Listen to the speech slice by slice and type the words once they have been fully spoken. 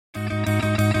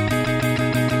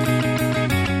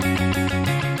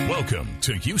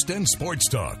to Houston Sports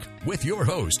Talk with your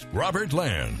host, Robert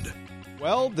Land.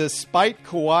 Well, despite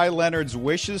Kawhi Leonard's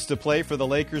wishes to play for the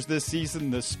Lakers this season,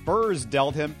 the Spurs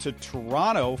dealt him to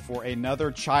Toronto for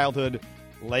another childhood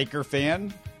Laker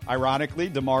fan, ironically,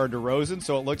 DeMar DeRozan.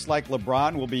 So it looks like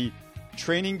LeBron will be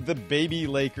training the baby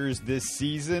Lakers this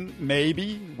season,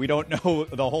 maybe. We don't know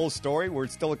the whole story. We're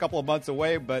still a couple of months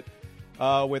away, but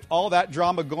with all that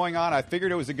drama going on, I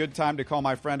figured it was a good time to call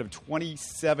my friend of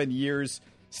 27 years,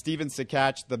 Stephen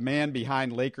Sakach, the man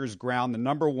behind Lakers Ground, the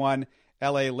number one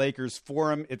LA Lakers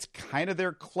forum. It's kind of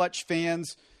their clutch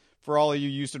fans. For all of you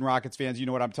Houston Rockets fans, you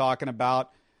know what I'm talking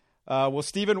about. Well,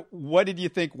 Stephen, what did you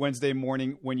think Wednesday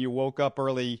morning when you woke up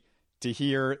early to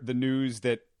hear the news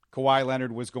that Kawhi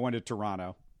Leonard was going to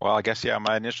Toronto? Well, I guess,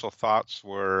 my initial thoughts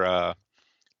were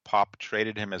Pop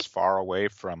traded him as far away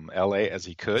from LA as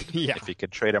he could. Yeah. If he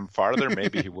could trade him farther,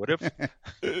 maybe he would have.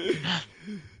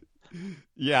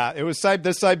 Yeah, it was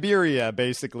the Siberia,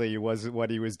 basically, was what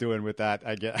he was doing with that,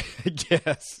 I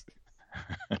guess.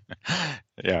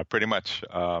 Yeah, pretty much.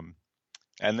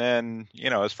 And then,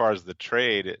 as far as the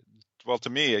trade, to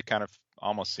me, it kind of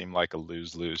almost seemed like a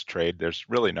lose-lose trade. There's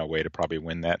really no way to probably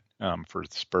win that for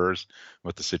the Spurs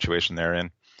with the situation they're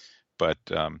in. But,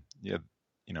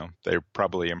 they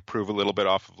probably improve a little bit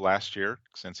off of last year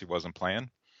since he wasn't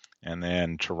playing. And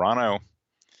then Toronto,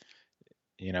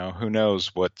 who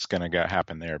knows what's going to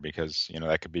happen there because,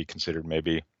 that could be considered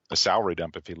maybe a salary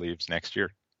dump if he leaves next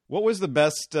year. What was the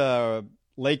best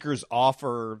Lakers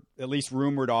offer, at least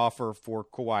rumored offer, for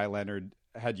Kawhi Leonard,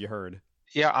 had you heard?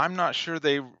 Yeah, I'm not sure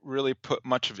they really put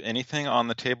much of anything on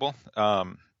the table.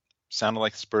 Sounded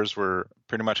like the Spurs were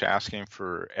pretty much asking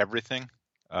for everything.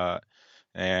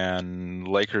 And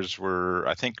Lakers were,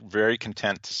 I think, very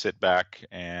content to sit back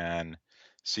and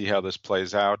see how this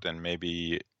plays out. And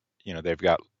maybe, they've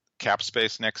got cap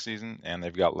space next season and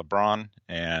they've got LeBron,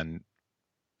 and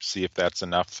see if that's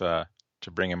enough to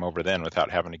bring him over then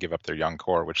without having to give up their young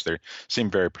core, which they seem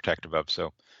very protective of.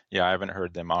 So, yeah, I haven't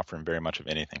heard them offering very much of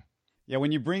anything. Yeah,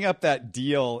 when you bring up that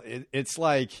deal, it's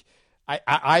like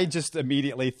I just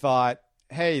immediately thought,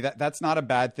 hey, that's not a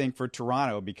bad thing for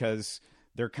Toronto because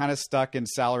they're kind of stuck in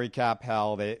salary cap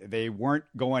hell. They weren't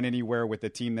going anywhere with the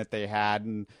team that they had,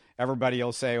 and everybody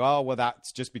will say, oh, well,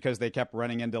 that's just because they kept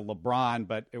running into LeBron,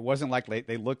 but it wasn't like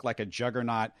they looked like a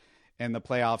juggernaut in the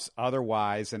playoffs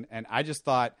otherwise. And I just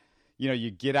thought,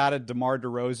 you get out of DeMar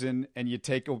DeRozan and you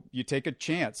take a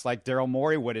chance like Daryl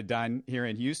Morey would have done here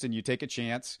in Houston. You take a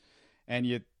chance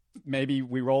and maybe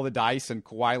we roll the dice and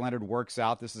Kawhi Leonard works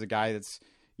out. This is a guy that's,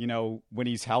 when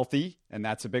he's healthy, and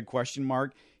that's a big question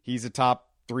mark, he's a top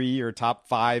 3 or top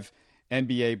 5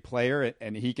 NBA player,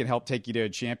 and he can help take you to a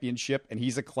championship. And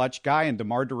he's a clutch guy. And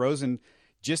DeMar DeRozan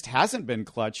just hasn't been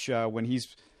clutch when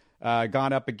he's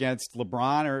gone up against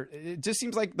LeBron. Or it just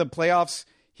seems like the playoffs,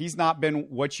 he's not been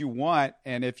what you want.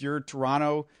 And if you're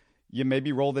Toronto, you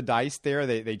maybe roll the dice there.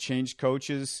 They changed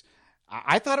coaches.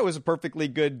 I thought it was a perfectly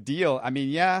good deal. I mean,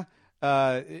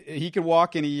 he could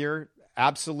walk in a year.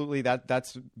 Absolutely,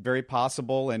 that's very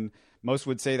possible, and most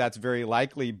would say that's very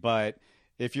likely. But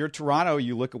if you're Toronto,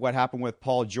 you look at what happened with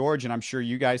Paul George, and I'm sure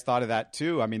you guys thought of that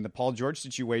too. I mean, the Paul George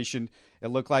situation, it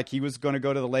looked like he was going to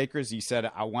go to the Lakers. He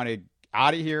said, I want to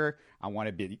out of here. I want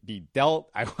to be dealt.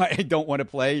 I don't want to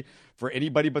play for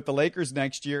anybody but the Lakers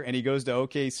next year. And he goes to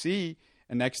OKC,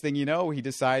 and next thing you know, he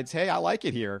decides, hey, I like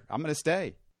it here. I'm going to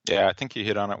stay. Yeah, I think you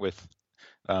hit on it with,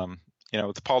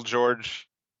 with Paul George.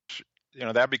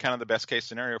 That'd be kind of the best case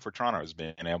scenario for Toronto, is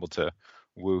being able to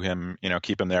woo him,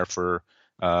 keep him there for,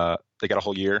 they got a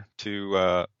whole year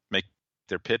to make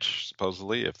their pitch,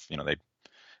 supposedly, if, they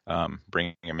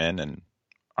bring him in and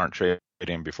aren't trading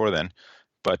him before then.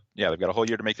 But, yeah, they've got a whole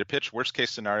year to make their pitch. Worst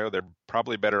case scenario, they're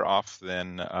probably better off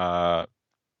than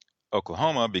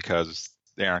Oklahoma because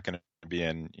they aren't going to be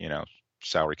in,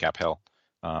 salary cap hell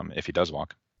if he does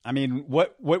walk. I mean,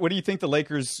 what do you think the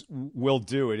Lakers will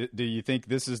do? Do you think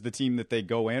this is the team that they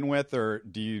go in with, or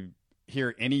do you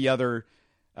hear any other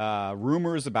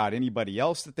rumors about anybody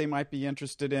else that they might be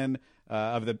interested in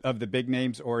of the big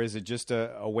names, or is it just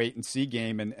a wait and see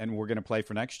game and we're going to play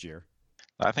for next year?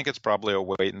 I think it's probably a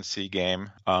wait and see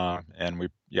game, and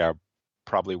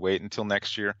probably wait until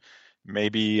next year.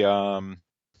 Maybe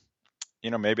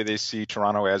maybe they see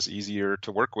Toronto as easier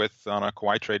to work with on a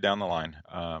Kawhi trade down the line.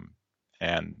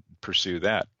 And pursue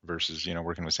that versus,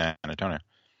 working with San Antonio.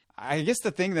 I guess the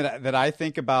thing that I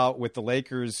think about with the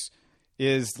Lakers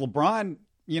is LeBron,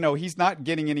 he's not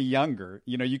getting any younger.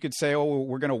 You could say, oh,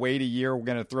 we're going to wait a year. We're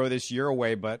going to throw this year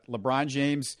away. But LeBron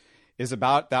James is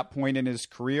about that point in his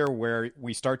career where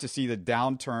we start to see the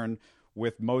downturn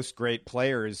with most great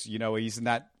players. He's in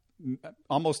that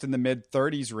almost in the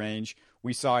mid-30s range.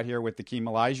 We saw it here with Hakeem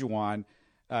Olajuwon.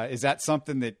 Is that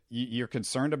something that you're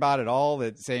concerned about at all?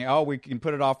 That saying, oh, we can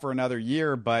put it off for another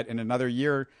year, but in another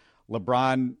year,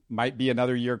 LeBron might be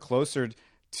another year closer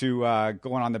to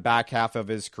going on the back half of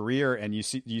his career, and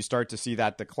you start to see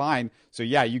that decline. So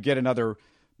yeah, you get another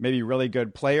maybe really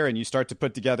good player, and you start to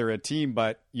put together a team,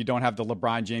 but you don't have the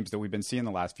LeBron James that we've been seeing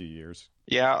the last few years.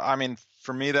 Yeah, I mean,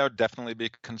 for me, that would definitely be a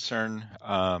concern.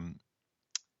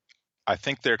 I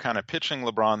think they're kind of pitching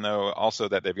LeBron, though, also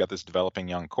that they've got this developing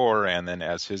young core, and then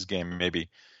as his game maybe,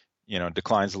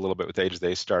 declines a little bit with age,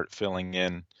 they start filling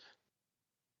in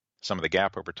some of the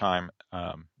gap over time.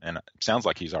 And it sounds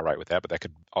like he's all right with that, but that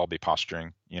could all be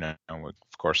posturing,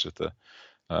 of course, with the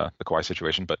Kawhi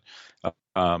situation. But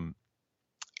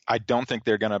I don't think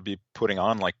they're going to be putting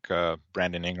on like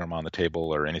Brandon Ingram on the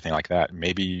table or anything like that.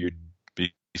 Maybe you'd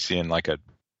be seeing like a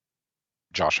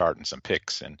Josh Hart and some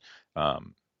picks and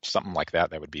something like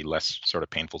that would be less sort of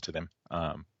painful to them,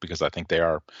 because I think they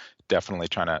are definitely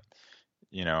trying to,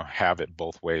 have it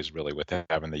both ways really with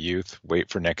having the youth, wait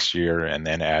for next year, and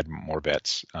then add more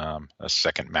vets, a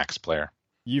second max player.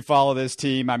 You follow this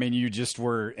team. I mean, you just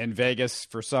were in Vegas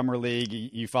for Summer League.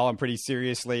 You follow them pretty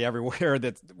seriously everywhere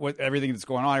everything that's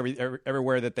going on,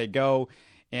 everywhere that they go.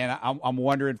 And I'm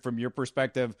wondering from your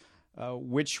perspective,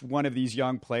 which one of these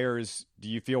young players do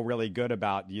you feel really good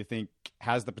about? Do you think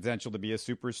has the potential to be a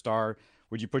superstar?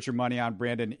 Would you put your money on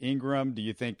Brandon Ingram? Do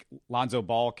you think Lonzo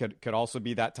Ball could also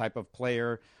be that type of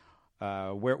player?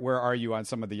 Where are you on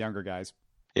some of the younger guys?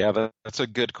 Yeah, that's a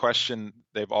good question.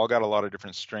 They've all got a lot of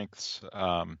different strengths.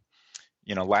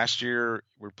 Last year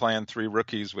we're playing 3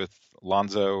 rookies with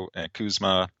Lonzo and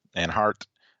Kuzma and Hart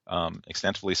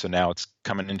extensively. So now it's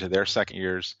coming into their second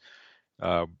years.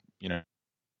 And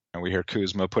we hear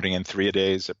Kuzma putting in 3 a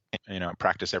days,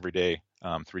 practice every day,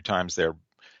 3 times there.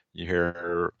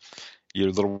 You're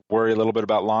worried a little bit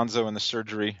about Lonzo and the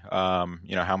surgery. How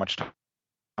much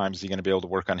time is he going to be able to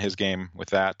work on his game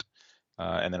with that?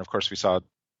 And then, of course, we saw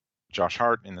Josh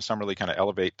Hart in the Summer League kind of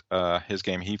elevate his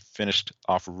game. He finished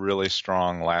off really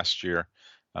strong last year,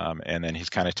 and then he's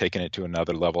kind of taken it to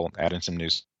another level, adding some new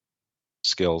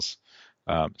skills.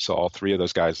 So all 3 of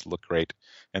those guys look great.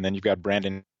 And then you've got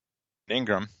Brandon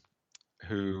Ingram,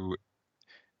 who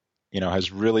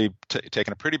has really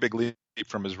taken a pretty big leap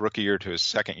from his rookie year to his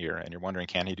second year, and you're wondering,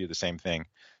 can he do the same thing?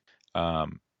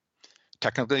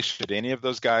 Technically, should any of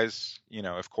those guys,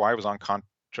 if Kawhi was on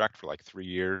contract for like 3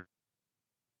 years,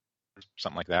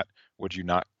 something like that, would you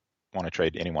not want to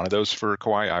trade any one of those for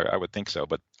Kawhi? I would think so,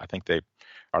 but I think they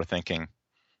are thinking,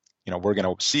 we're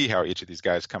going to see how each of these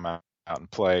guys come out and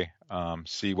play,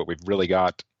 see what we've really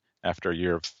got after a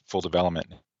year of full development,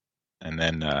 and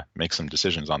then make some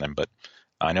decisions on them. But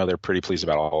I know they're pretty pleased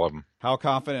about all of them. How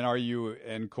confident are you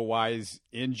in Kawhi's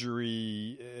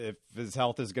injury, if his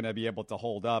health is going to be able to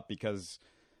hold up? Because,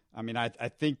 I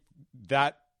think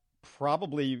that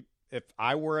probably, if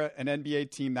I were an NBA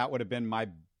team, that would have been my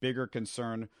bigger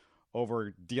concern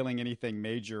over dealing anything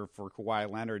major for Kawhi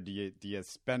Leonard. Do you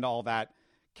spend all that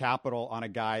capital on a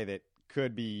guy that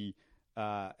could be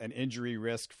an injury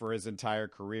risk for his entire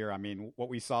career? What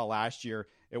we saw last year,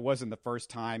 it wasn't the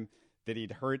first time that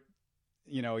he'd hurt.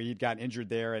 He'd gotten injured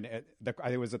there, and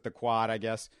it was at the quad, I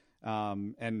guess.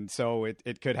 And so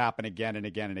it could happen again and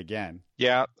again and again.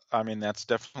 Yeah, that's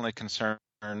definitely a concern.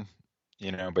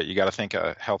 But you got to think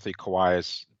a healthy Kawhi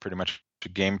is pretty much a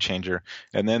game changer.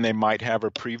 And then they might have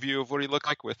a preview of what he looked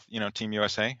like with, Team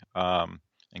USA, and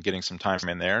getting some time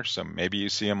in there. So maybe you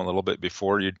see him a little bit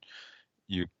before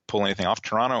you pull anything off.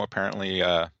 Toronto apparently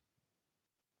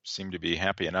seemed to be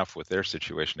happy enough with their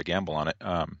situation to gamble on it.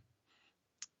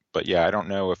 But yeah, I don't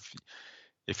know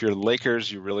if you're the Lakers,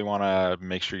 you really want to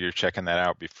make sure you're checking that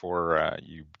out before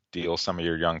you deal some of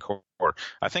your young core.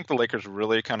 I think the Lakers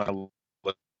really kind of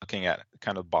looking at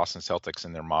kind of Boston Celtics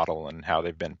and their model and how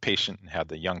they've been patient and had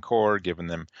the young core, given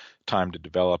them time to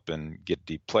develop and get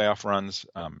deep playoff runs.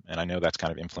 And I know that's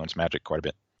kind of influenced Magic quite a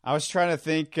bit. I was trying to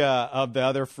think of the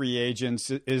other free agents.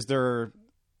 Is there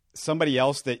somebody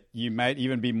else that you might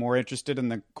even be more interested in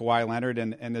than Kawhi Leonard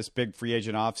and this big free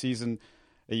agent offseason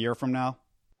a year from now?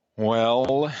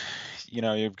 Well,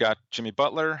 you've got Jimmy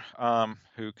Butler,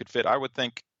 who could fit. I would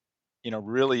think,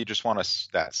 really you just want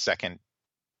that second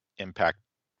impact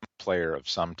player of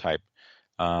some type.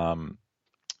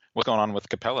 What's going on with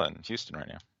Capella in Houston right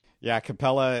now? Yeah,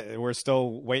 Capella, we're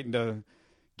still waiting to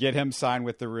get him signed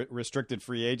with the restricted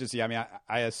free agency.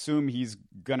 I assume he's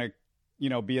going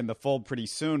to, be in the fold pretty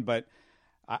soon, but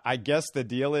I guess the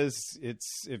deal is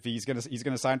if he's going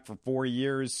to sign for 4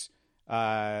 years.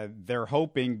 They're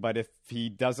hoping, but if he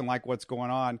doesn't like what's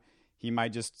going on, he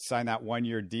might just sign that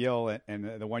 1-year deal and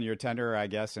the 1-year tender, I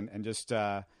guess, and just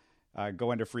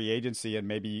go into free agency. And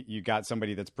maybe you got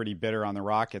somebody that's pretty bitter on the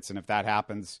Rockets. And if that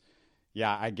happens,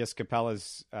 yeah, I guess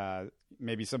Capella's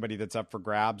maybe somebody that's up for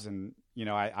grabs. And,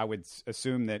 I would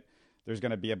assume that there's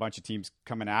going to be a bunch of teams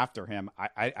coming after him.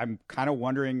 I'm kind of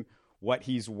wondering what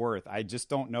he's worth. I just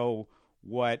don't know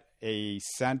what a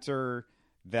center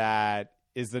that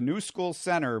is the new school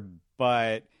center,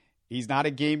 but he's not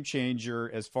a game changer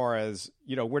as far as,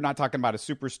 we're not talking about a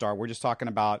superstar. We're just talking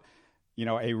about,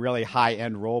 a really high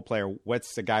end role player.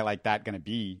 What's a guy like that going to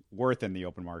be worth in the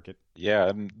open market? Yeah,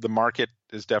 and the market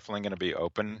is definitely going to be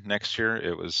open next year.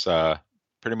 It was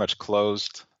pretty much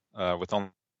closed with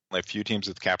only a few teams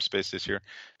with cap space this year.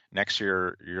 Next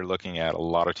year, you're looking at a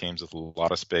lot of teams with a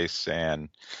lot of space, and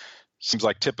seems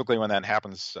like typically when that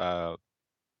happens,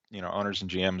 owners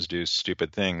and GMs do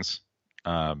stupid things.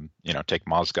 Take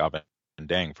Mozgov and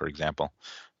Deng, for example.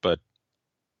 But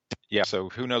yeah, so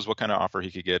who knows what kind of offer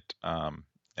he could get, and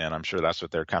I'm sure that's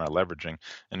what they're kind of leveraging.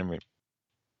 And then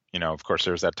of course,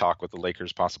 there's that talk with the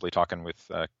Lakers possibly talking with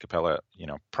Capella,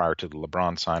 prior to the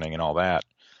LeBron signing and all that.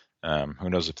 Who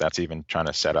knows if that's even trying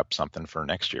to set up something for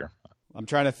next year. I'm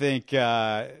trying to think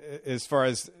as far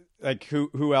as like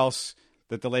who else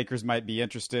that the Lakers might be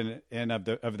interested in of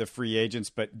the free agents,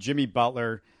 but Jimmy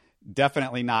Butler,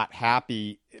 definitely not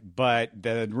happy. But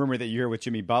the rumor that you hear with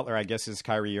Jimmy Butler, I guess, is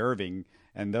Kyrie Irving,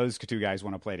 and those two guys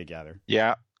want to play together.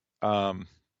 Yeah, heading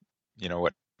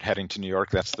to New York,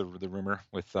 that's the rumor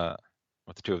with the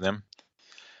two of them.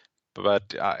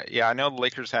 But I know the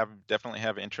Lakers definitely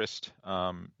have interest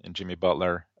in Jimmy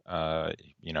Butler.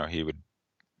 He would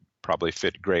probably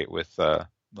fit great with the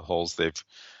holes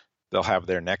they'll have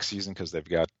there next season, because they've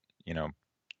got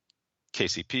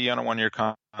KCP on a 1-year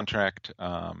contract.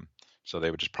 So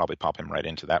they would just probably pop him right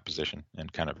into that position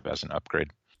and kind of as an upgrade.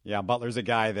 Yeah, Butler's a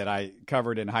guy that I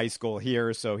covered in high school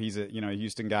here, so he's a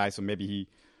Houston guy. So maybe he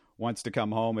wants to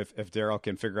come home if Daryl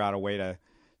can figure out a way to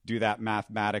do that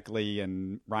mathematically.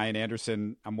 And Ryan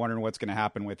Anderson, I'm wondering what's going to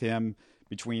happen with him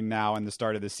between now and the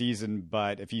start of the season.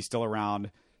 But if he's still around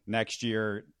next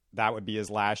year, that would be his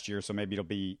last year. So maybe it'll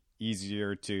be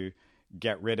easier to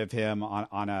get rid of him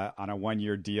on a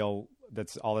 1-year deal.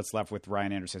 That's all that's left with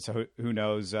Ryan Anderson. So who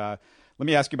knows? Let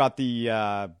me ask you about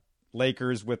the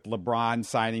Lakers with LeBron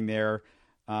signing there.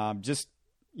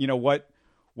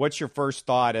 What's your first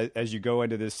thought as you go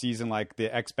into this season, like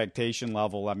the expectation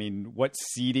level? I mean, what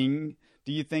seeding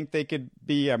do you think they could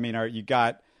be? I mean, you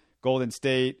got Golden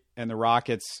State and the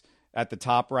Rockets at the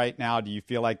top right now. Do you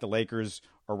feel like the Lakers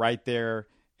are right there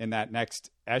in that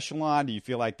next echelon? Do you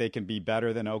feel like they can be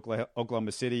better than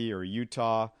Oklahoma City or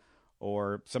Utah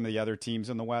or some of the other teams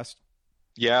in the West?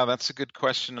 Yeah, that's a good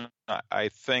question. I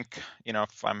think,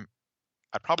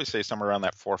 I'd probably say somewhere around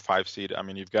that 4 or 5 seed. I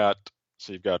mean, you've got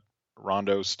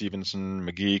Rondo, Stevenson,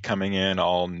 McGee coming in,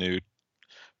 all new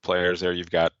players there.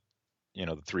 You've got,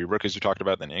 the 3 rookies you talked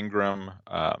about, then Ingram.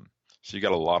 So you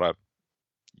got a lot of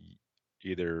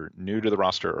either new to the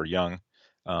roster or young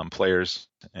players.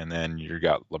 And then you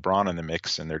got LeBron in the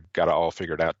mix, and they're got it all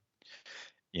figured out,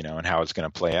 and how it's going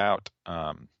to play out.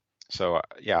 I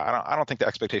don't think the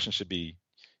expectation should be,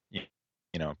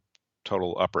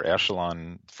 total upper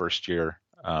echelon first year.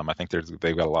 I think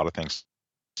they've got a lot of things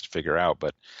to figure out,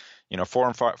 but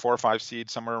 4 or 5 seed,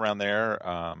 somewhere around there.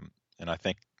 And I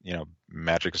think,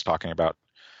 Magic is talking about,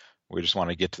 we just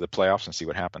want to get to the playoffs and see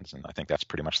what happens. And I think that's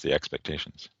pretty much the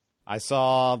expectations. I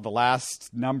saw the last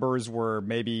numbers were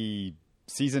maybe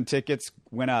season tickets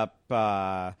went up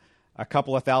a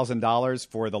couple of $1,000s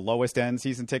for the lowest end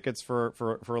season tickets for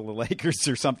the Lakers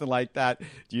or something like that.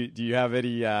 Do you have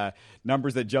any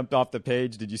numbers that jumped off the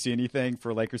page? Did you see anything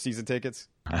for Lakers season tickets?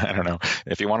 I don't know.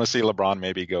 If you want to see LeBron,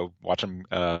 maybe go watch him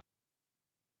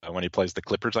when he plays the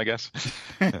Clippers, I guess.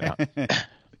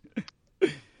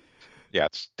 Yeah,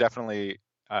 it's definitely,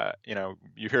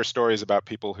 you hear stories about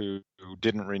people who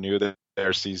didn't renew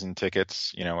their season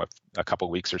tickets, a couple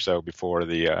weeks or so before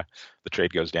the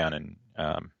trade goes down, and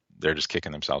they're just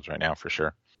kicking themselves right now for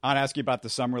sure. I want to ask you about the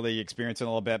Summer League experience in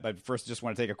a little bit, but first just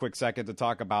want to take a quick second to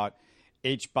talk about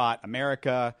HBOT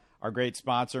America, our great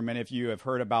sponsor. Many of you have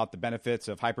heard about the benefits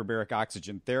of hyperbaric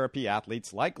oxygen therapy.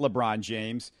 Athletes like LeBron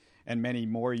James and many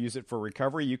more use it for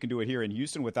recovery. You can do it here in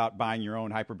Houston without buying your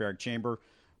own hyperbaric chamber.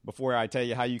 Before I tell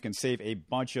you how you can save a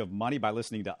bunch of money by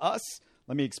listening to us,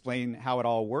 let me explain how it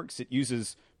all works. It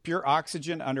uses pure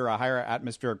oxygen under a higher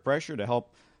atmospheric pressure to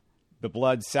help the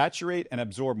blood saturate and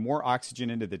absorb more oxygen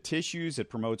into the tissues. It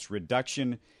promotes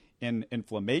reduction in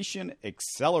inflammation,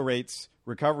 accelerates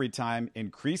recovery time,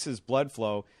 increases blood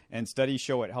flow, and studies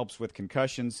show it helps with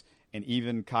concussions and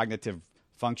even cognitive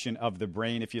function of the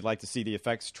brain. If you'd like to see the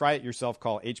effects, try it yourself.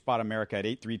 Call HBOT America at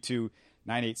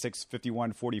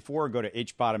 832-986-5144. Go to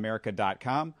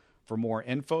hbotamerica.com for more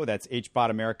info. That's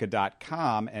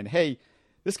hbotamerica.com. And hey,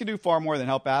 this can do far more than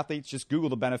help athletes. Just Google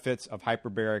the benefits of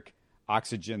hyperbaric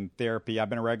oxygen therapy. I've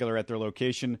been a regular at their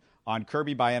location on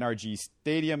Kirby by NRG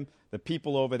Stadium. The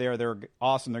people over there, they're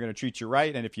awesome. They're going to treat you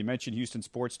right. And if you mention Houston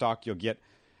Sports Talk, you'll get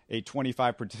a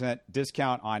 25%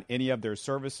 discount on any of their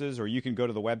services, or you can go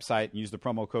to the website and use the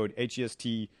promo code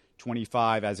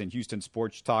HST25 as in Houston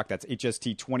Sports Talk. That's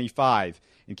HST25.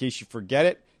 In case you forget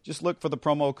it, just look for the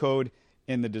promo code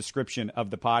in the description of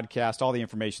the podcast. All the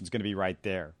information is going to be right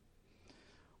there.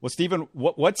 Well, Stephen,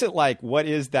 what's it like? What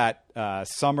is that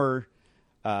summer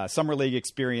league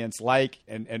experience like?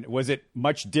 And was it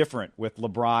much different with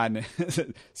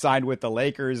LeBron signed with the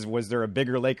Lakers? Was there a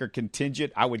bigger Laker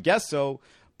contingent? I would guess so,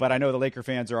 but I know the Laker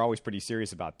fans are always pretty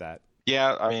serious about that.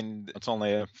 Yeah, I mean, it's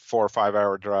only a 4 or 5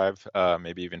 hour drive,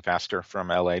 maybe even faster from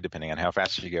LA, depending on how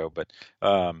fast you go. But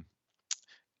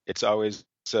it's always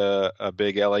a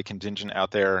big LA contingent out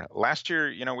there. Last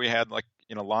year, we had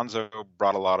Lonzo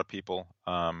brought a lot of people,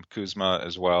 Kuzma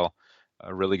as well,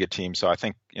 a really good team. So I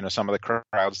think, some of the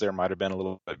crowds there might have been a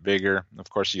little bit bigger.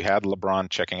 Of course, you had LeBron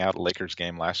checking out a Lakers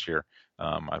game last year,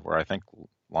 where I think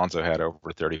Lonzo had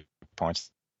over 30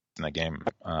 points in that game,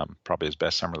 probably his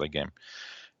best summer league game.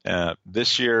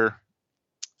 This year,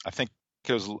 I think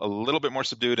it was a little bit more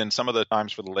subdued, and some of the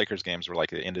times for the Lakers games were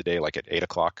like at the end of the day, like at 8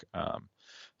 o'clock.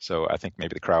 So I think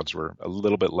maybe the crowds were a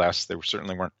little bit less. They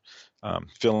certainly weren't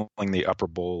filling the upper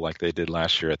bowl like they did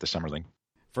last year at the Summer League.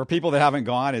 For people that haven't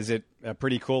gone, is it a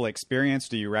pretty cool experience?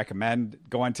 Do you recommend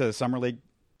going to the Summer League?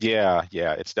 Yeah.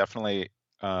 It's definitely,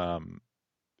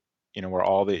 where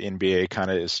all the NBA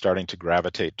kind of is starting to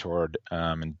gravitate toward,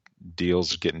 and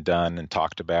deals getting done and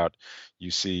talked about. You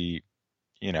see,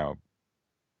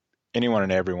 anyone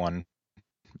and everyone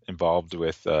involved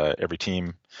with every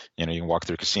team. You can walk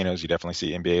through casinos, you definitely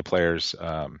see NBA players.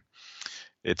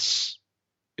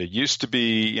 It used to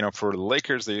be, for the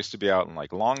Lakers, they used to be out in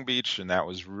like Long Beach, and that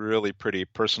was really pretty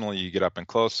personal. You get up and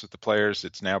close with the players.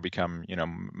 It's now become,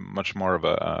 much more of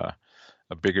a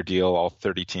bigger deal. All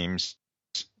 30 teams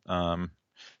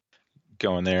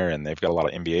going there, and they've got a lot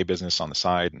of NBA business on the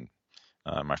side. And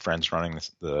my friend's running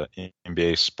the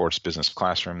NBA sports business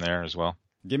classroom there as well.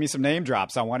 Give me some name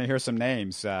drops. I want to hear some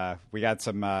names. We got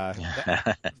some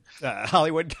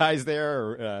Hollywood guys there,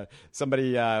 or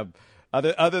somebody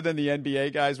other than the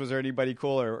NBA guys. Was there anybody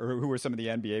cool, or who were some of the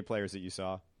NBA players that you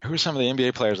saw? Who were some of the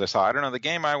NBA players I saw? I don't know. The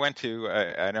game I went to,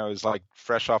 I know it was like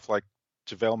fresh off like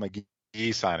JaVale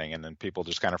McGee signing, and then people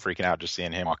just kind of freaking out just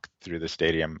seeing him walk through the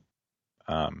stadium.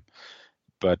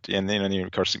 But and then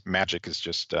of course Magic is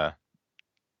just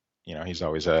he's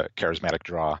always a charismatic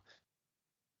draw.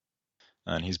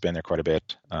 And he's been there quite a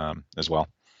bit as well.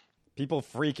 People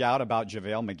freak out about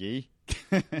JaVale McGee.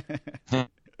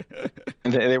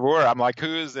 They were. I'm like, who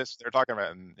is this? They're talking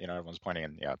about, and everyone's pointing,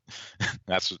 and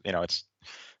that's it's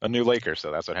a new Laker,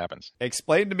 so that's what happens.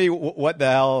 Explain to me what the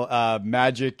hell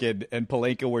Magic and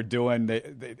Pelinka were doing. They,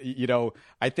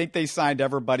 I think they signed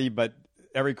everybody, but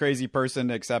every crazy person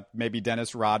except maybe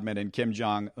Dennis Rodman and Kim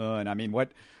Jong-un. I mean,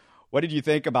 what did you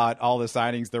think about all the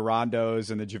signings, the Rondos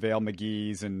and the JaVale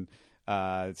McGees and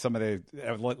some of the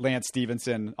Lance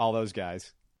Stevenson, all those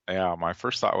guys? Yeah, my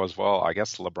first thought was, well, I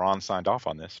guess LeBron signed off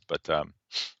on this, but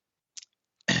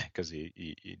because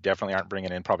he definitely aren't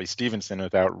bringing in probably Stevenson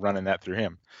without running that through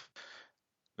him.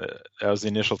 That was the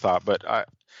initial thought, but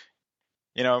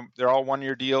they're all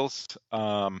 1-year deals,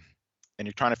 and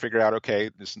you're trying to figure out, okay,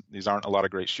 these aren't a lot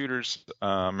of great shooters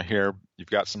here. You've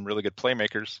got some really good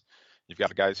playmakers. You've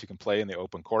got guys who can play in the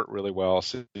open court really well.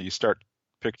 So you start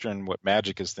picturing what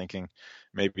Magic is thinking,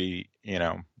 maybe,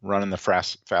 running the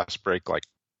fast break like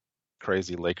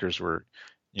crazy. Lakers were,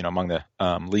 among the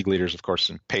league leaders, of course,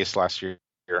 in pace last year.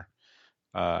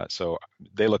 So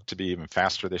they look to be even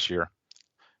faster this year,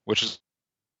 which is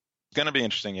going to be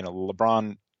interesting.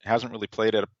 LeBron hasn't really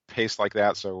played at a pace like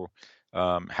that. So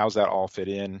how's that all fit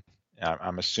in?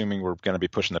 I'm assuming we're going to be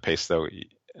pushing the pace, though,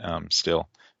 still.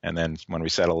 And then when we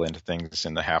settle into things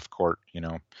in the half court,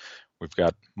 we've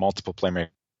got multiple playmakers.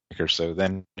 So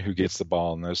then who gets the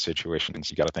ball in those situations?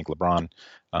 You got to think LeBron.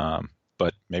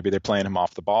 But maybe they're playing him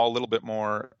off the ball a little bit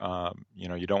more.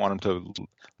 You don't want him to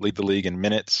lead the league in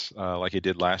minutes like he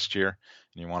did last year.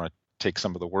 And you want to take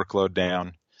some of the workload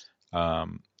down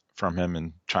from him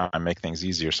and try and make things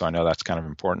easier. So I know that's kind of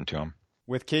important to him.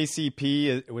 With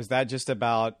KCP, was that just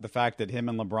about the fact that him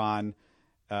and LeBron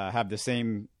have the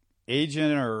same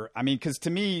agent? Or, because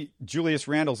to me, Julius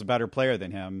Randle's a better player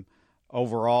than him.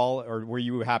 overall, or were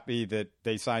you happy that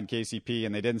they signed KCP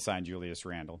and they didn't sign Julius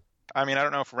Randle? I mean, I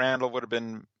don't know if Randle would have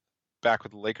been back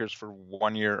with the Lakers for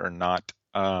 1 year or not.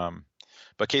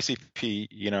 But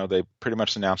KCP, they pretty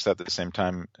much announced that at the same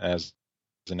time as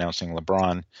announcing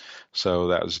LeBron. So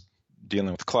that was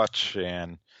dealing with clutch.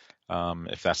 And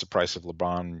if that's the price of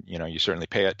LeBron, you certainly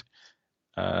pay it.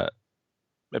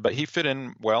 But he fit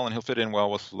in well, and he'll fit in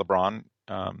well with LeBron.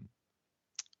 I'm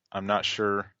not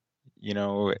sure,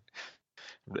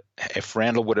 if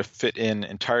Randle would have fit in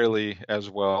entirely as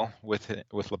well with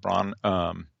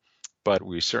LeBron. But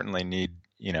we certainly need,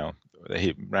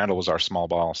 Randle was our small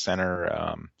ball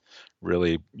center,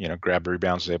 really, grabbed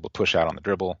rebounds, was able to push out on the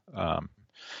dribble.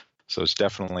 So it's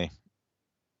definitely,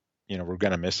 we're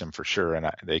going to miss him for sure. And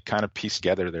they kind of piece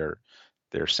together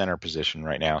their center position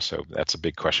right now. So that's a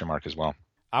big question mark as well.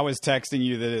 I was texting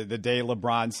you the day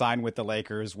LeBron signed with the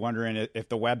Lakers, wondering if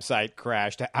the website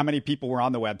crashed. How many people were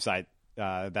on the website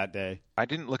that day? I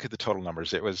didn't look at the total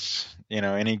numbers. It was,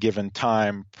 any given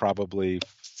time, probably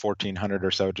 1,400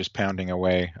 or so, just pounding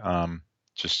away,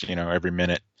 just, every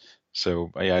minute.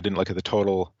 So yeah, I didn't look at the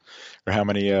total or how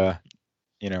many,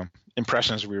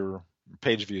 impressions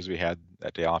page views we had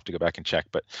that day. I'll have to go back and check.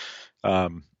 But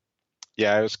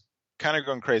yeah, it was kind of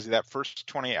going crazy that first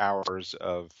 20 hours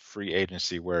of free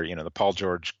agency where, the Paul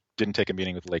George didn't take a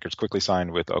meeting with the Lakers, quickly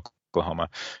signed with Oklahoma.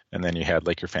 And then you had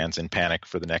Laker fans in panic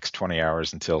for the next 20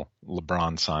 hours until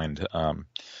LeBron signed.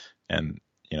 And,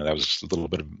 that was a little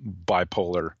bit of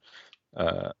bipolar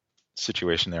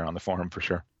situation there on the forum for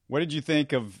sure. What did you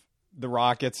think of the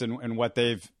Rockets and what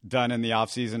they've done in the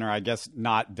offseason, or I guess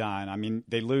not done? I mean,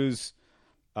 they lose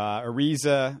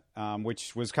Ariza,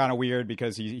 which was kind of weird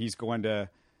because he's going to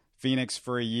Phoenix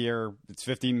for a year. It's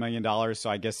 $15 million, so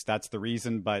I guess that's the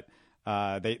reason. But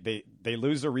they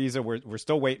lose Ariza. We're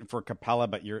still waiting for Capella,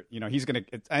 but he's gonna.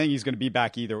 I think he's gonna be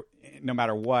back no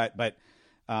matter what. But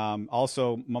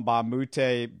also Mbah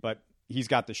Moute, but he's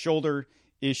got the shoulder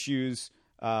issues.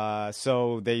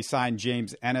 So they signed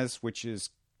James Ennis, which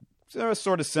is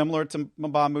sort of similar to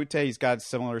Mbah Moute. He's got a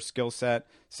similar skill set,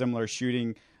 similar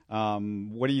shooting.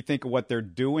 What do you think of what they're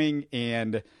doing,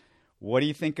 and what do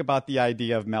you think about the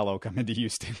idea of Melo coming to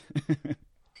Houston?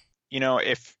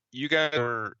 If you guys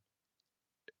are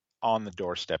on the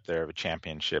doorstep there of a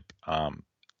championship, and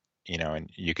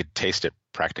you could taste it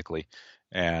practically,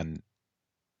 and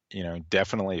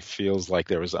definitely feels like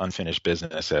there was unfinished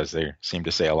business, as they seem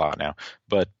to say a lot now.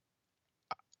 But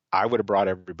I would have brought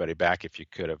everybody back if you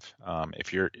could have.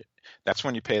 That's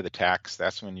when you pay the tax.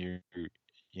 That's when you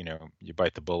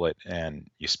bite the bullet and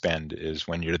you spend, is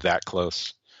when you're that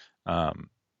close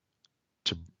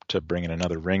to bringing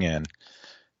another ring in.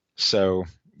 So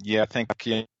yeah, I think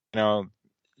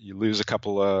you lose a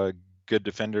couple of good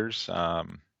defenders,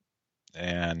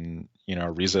 and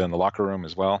Ariza in the locker room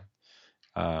as well.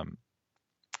 I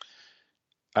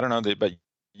don't know, but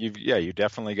you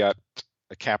definitely got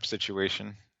a cap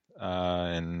situation,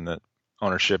 and the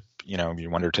ownership. You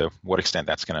wonder to what extent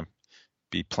that's going to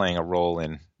be playing a role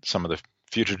in some of the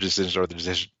future decisions, or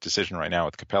the decision right now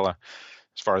with Capella.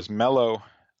 As far as Melo,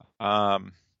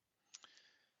 who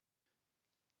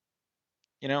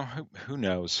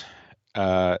knows?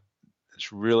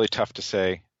 It's really tough to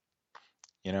say.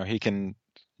 He can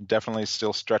definitely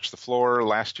still stretch the floor.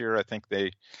 Last year, I think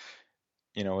they,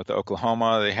 with the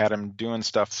Oklahoma, they had him doing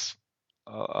stuff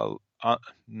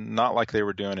not like they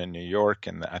were doing in New York,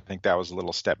 and I think that was a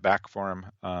little step back for him.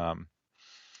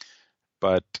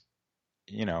 But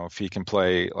if he can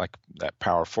play like that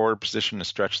power forward position to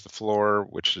stretch the floor,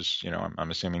 which is, I'm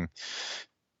assuming,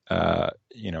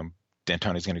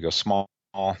 D'Antoni's going to go small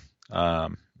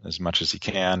as much as he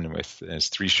can with his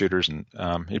three shooters, and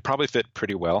he'd probably fit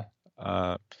pretty well.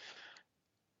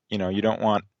 You don't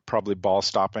want probably ball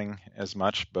stopping as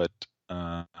much, but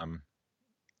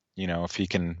if he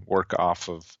can work off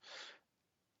of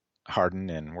Harden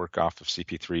and work off of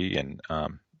CP3 and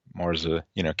more as a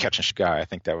catch and shoot guy, I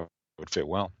think that would fit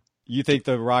well. You think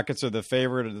the Rockets are the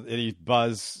favorite? Any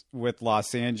buzz with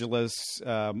Los Angeles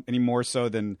any more so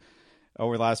than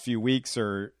over the last few weeks,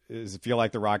 or does it feel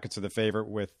like the Rockets are the favorite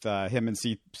with him and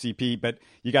CP? But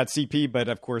you got CP, but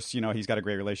of course, he's got a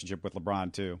great relationship with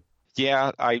LeBron too.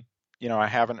 Yeah, I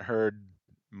haven't heard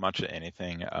much of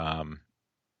anything.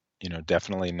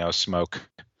 Definitely no smoke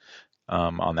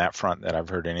on that front that I've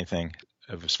heard anything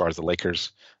as far as the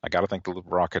Lakers. I got to think the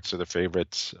Rockets are the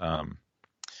favorites. I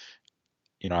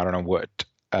don't know what,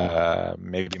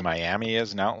 maybe Miami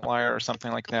is an outlier or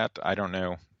something like that. I don't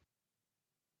know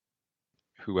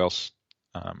who else,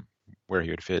 where he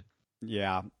would fit.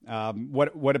 Yeah.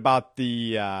 What about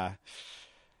the,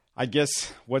 I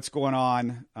guess what's going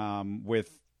on with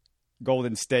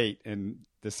Golden State and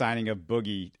the signing of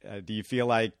Boogie. Do you feel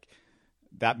like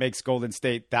that makes Golden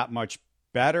State that much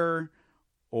better,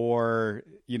 or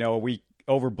are we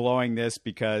overblowing this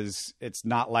because it's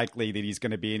not likely that he's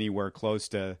going to be anywhere close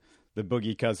to the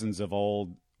Boogie Cousins of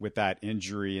old with that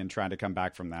injury and trying to come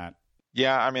back from that?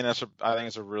 Yeah, I mean, I think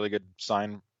it's a really good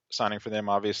signing for them.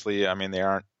 Obviously, I mean, they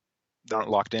aren't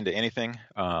locked into anything.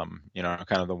 Kind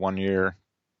of the 1 year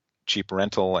cheap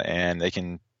rental, and they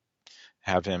can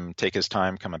have him take his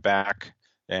time coming back.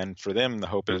 And for them, the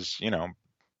hope is,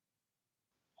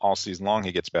 all season long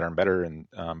he gets better and better, and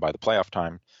by the playoff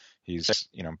time, he's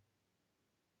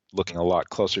looking a lot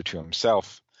closer to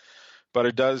himself. But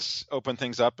it does open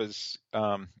things up as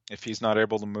if he's not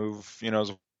able to move,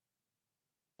 as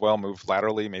well, move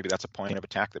laterally. Maybe that's a point of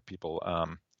attack that people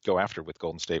go after with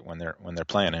Golden State when they're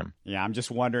playing him. Yeah, I'm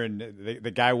just wondering.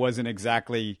 The guy wasn't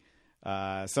exactly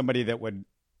somebody that would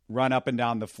run up and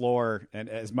down the floor and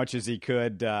as much as he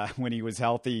could when he was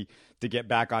healthy to get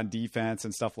back on defense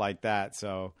and stuff like that.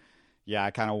 So, yeah,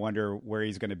 I kind of wonder where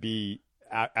he's going to be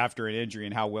after an injury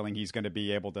and how willing he's going to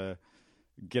be able to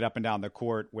get up and down the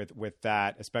court with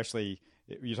that, especially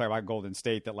you're talking about Golden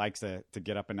State that likes to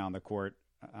get up and down the court.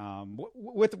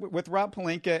 With Rob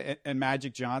Pelinka and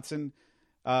Magic Johnson,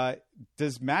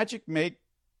 does Magic make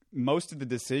most of the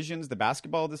decisions, the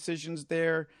basketball decisions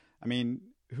there? I mean,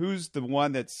 who's the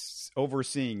one that's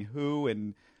overseeing who,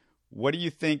 and what do you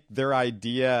think their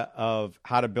idea of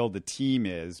how to build a team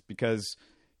is? Because,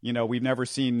 we've never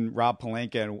seen Rob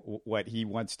Pelinka and what he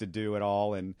wants to do at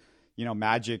all. And,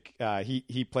 Magic,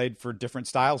 he played for different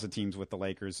styles of teams with the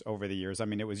Lakers over the years. I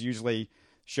mean, it was usually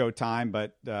Showtime,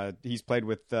 but he's played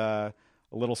with a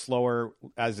little slower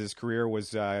as his career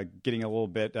was getting a little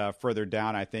bit further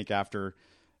down, I think, after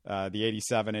the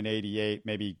 87 and 88,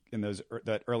 maybe in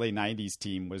that early 90s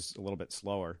team was a little bit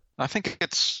slower. I think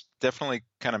it's definitely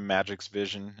kind of Magic's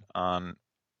vision on,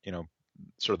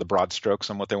 sort of the broad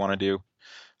strokes on what they want to do.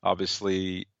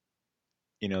 Obviously,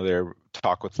 their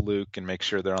talk with Luke and make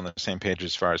sure they're on the same page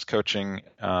as far as coaching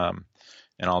and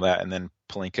all that. And then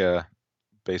Pelinka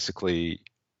basically,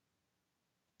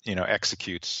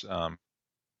 executes kind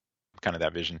of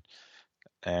that vision.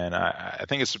 And I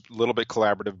think it's a little bit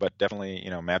collaborative, but definitely,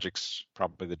 Magic's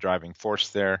probably the driving force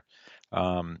there.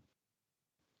 And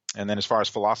then as far as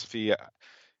philosophy,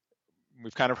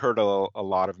 we've kind of heard a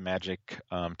lot of Magic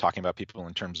talking about people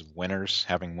in terms of winners,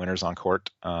 having winners on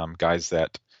court, guys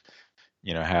that,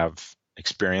 have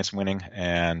experience winning.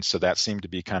 And so that seemed to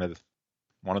be kind of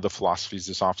one of the philosophies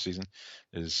this offseason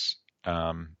is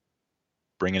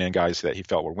bringing in guys that he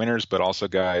felt were winners, but also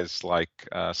guys like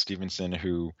Stevenson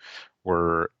who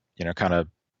were, kind of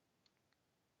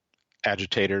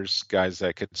agitators, guys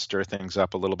that could stir things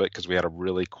up a little bit because we had a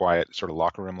really quiet sort of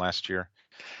locker room last year.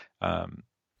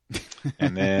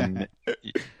 And then,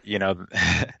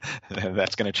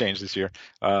 that's going to change this year.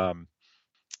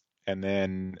 And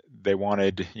then they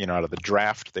wanted, out of the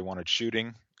draft, they wanted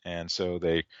shooting. And so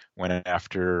they went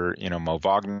after, Mo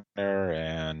Wagner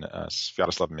and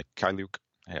Sviatoslav Mikhailiuk.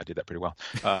 Hey, I did that pretty well.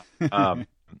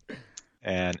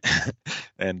 And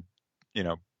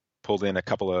pulled in a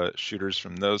couple of shooters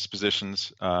from those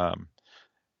positions.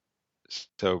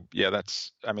 So yeah,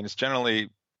 it's generally,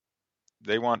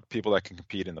 they want people that can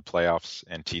compete in the playoffs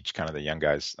and teach kind of the young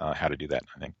guys how to do that,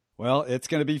 I think. Well, it's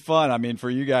going to be fun. I mean, for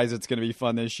you guys, it's going to be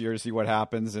fun this year to see what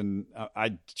happens. And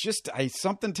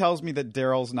something tells me that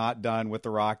Daryl's not done with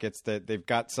the Rockets, that they've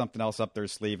got something else up their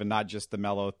sleeve and not just the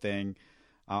Melo thing.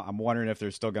 I'm wondering if they're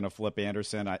still going to flip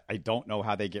Anderson. I don't know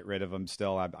how they get rid of him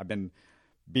still. I've been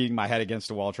beating my head against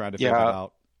the wall trying to figure it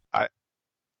out.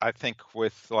 I think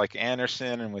with like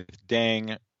Anderson and with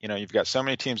Deng, you've got so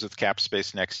many teams with cap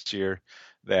space next year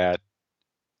that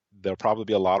there'll probably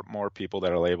be a lot more people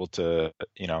that are able to,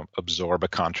 absorb a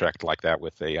contract like that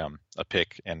with a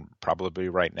pick. And probably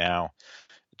right now,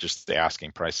 just the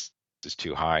asking price is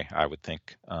too high, I would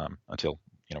think, until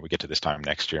we get to this time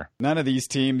next year. None of these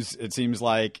teams, it seems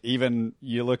like, even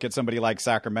you look at somebody like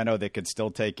Sacramento that could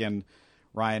still take in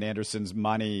Ryan Anderson's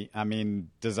money. I mean,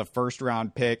 does a first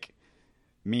round pick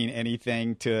mean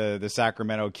anything to the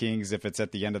Sacramento Kings if it's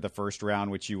at the end of the first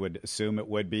round, which you would assume it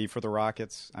would be for the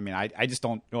Rockets? I mean, I just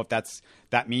don't know if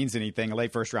that means anything. A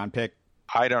late first round pick.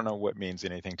 I don't know what means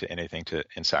anything to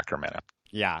in Sacramento.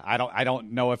 Yeah, I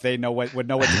don't know if they would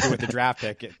know what to do with the draft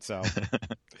pick. So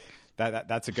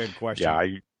that's a good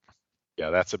question. Yeah,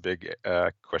 that's a big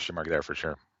question mark there for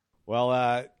sure.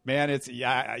 Well, man,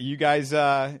 you guys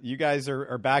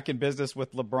are back in business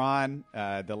with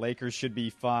LeBron. The Lakers should be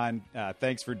fun.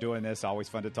 Thanks for doing this. Always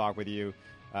fun to talk with you.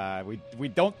 We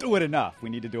don't do it enough. We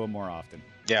need to do it more often.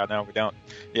 Yeah, no, we don't.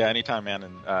 Yeah, anytime, man.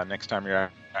 And next time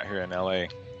you're out here in LA.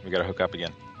 We got to hook up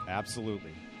again.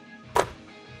 Absolutely.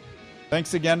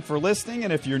 Thanks again for listening,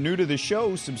 and if you're new to the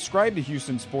show, subscribe to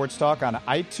Houston Sports Talk on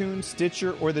iTunes,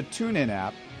 Stitcher, or the TuneIn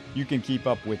app. You can keep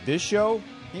up with this show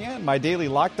and my daily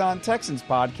Locked On Texans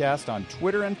podcast on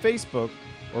Twitter and Facebook,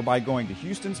 or by going to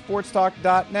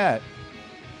HoustonSportsTalk.net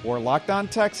or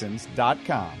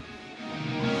LockedOnTexans.com.